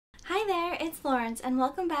it's Lawrence and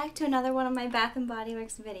welcome back to another one of my Bath & Body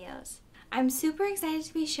Works videos. I'm super excited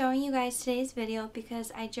to be showing you guys today's video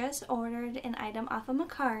because I just ordered an item off of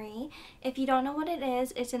Mercari. If you don't know what it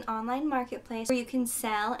is, it's an online marketplace where you can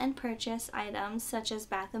sell and purchase items such as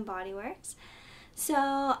Bath & Body Works. So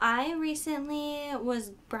I recently was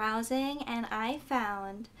browsing and I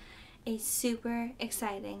found a super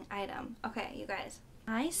exciting item. Okay, you guys.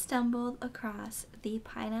 I stumbled across the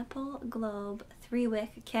Pineapple Globe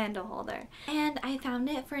 3-wick candle holder and I found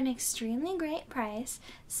it for an extremely great price,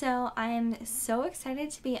 so I'm so excited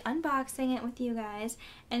to be unboxing it with you guys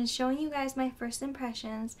and showing you guys my first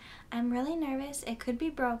impressions. I'm really nervous. It could be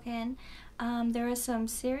broken. There was some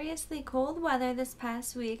seriously cold weather this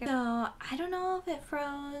past week, so I don't know if it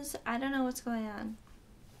froze. I don't know what's going on.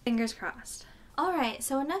 Fingers crossed. Alright,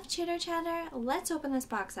 so enough chitter chatter. Let's open this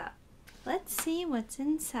box up. Let's see what's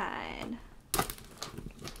inside.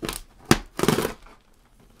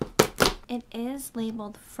 It is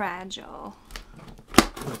labeled fragile,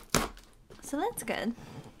 so that's good.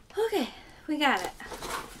 Okay, we got it.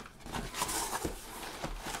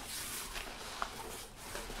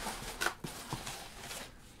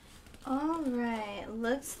 Alright,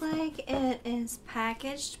 looks like it is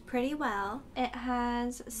packaged pretty well. It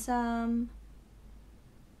has some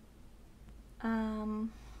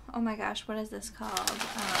oh my gosh, what is this called?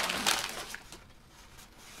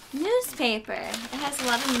 Newspaper. It has a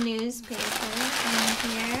lot of newspaper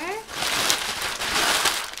in here.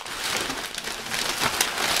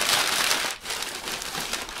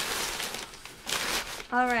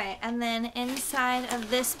 Alright, and then inside of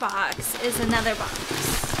this box is another box.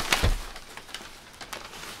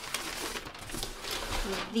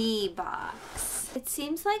 The box. It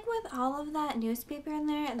seems like with all of that newspaper in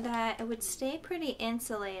there that it would stay pretty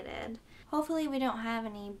insulated. Hopefully we don't have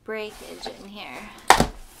any breakage in here.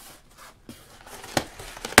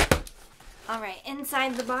 Alright,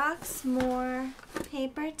 inside the box, more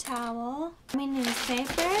paper towel.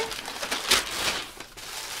 Newspaper.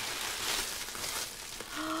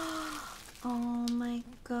 Oh my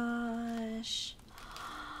gosh.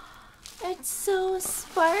 It's so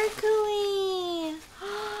sparkly.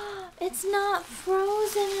 It's not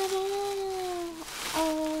frozen at all.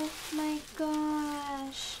 Oh my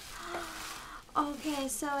gosh. Okay,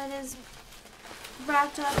 so it is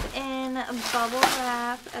wrapped up in bubble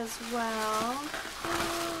wrap as well.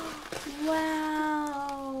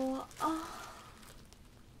 Wow.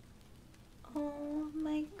 Oh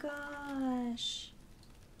my gosh.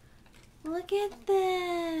 Look at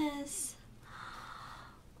this.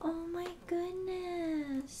 Oh my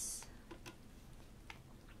goodness.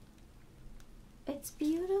 It's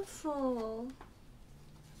beautiful.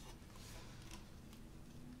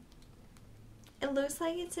 It looks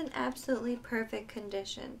like it's in absolutely perfect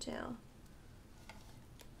condition too.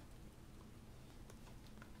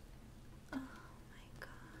 Oh my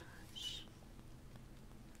gosh.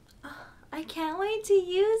 Oh, I can't wait to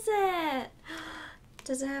use it.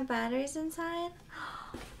 Does it have batteries inside?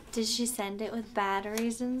 Did she send it with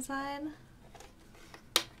batteries inside?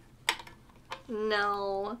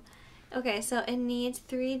 No. Okay, so it needs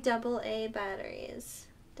 3 AA batteries.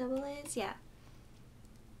 Double A's? Yeah.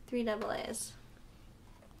 3 AA's.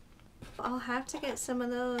 I'll have to get some of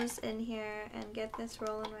those in here and get this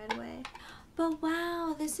rolling right away. But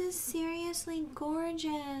wow, this is seriously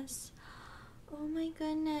gorgeous. Oh my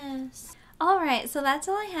goodness. Alright, so that's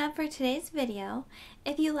all I have for today's video.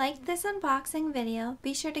 If you liked this unboxing video,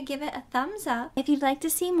 be sure to give it a thumbs up. If you'd like to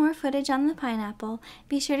see more footage on the pineapple,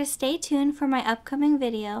 be sure to stay tuned for my upcoming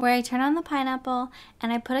video where I turn on the pineapple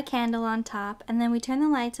and I put a candle on top and then we turn the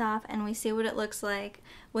lights off and we see what it looks like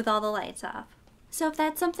with all the lights off. So if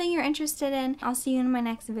that's something you're interested in, I'll see you in my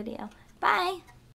next video. Bye!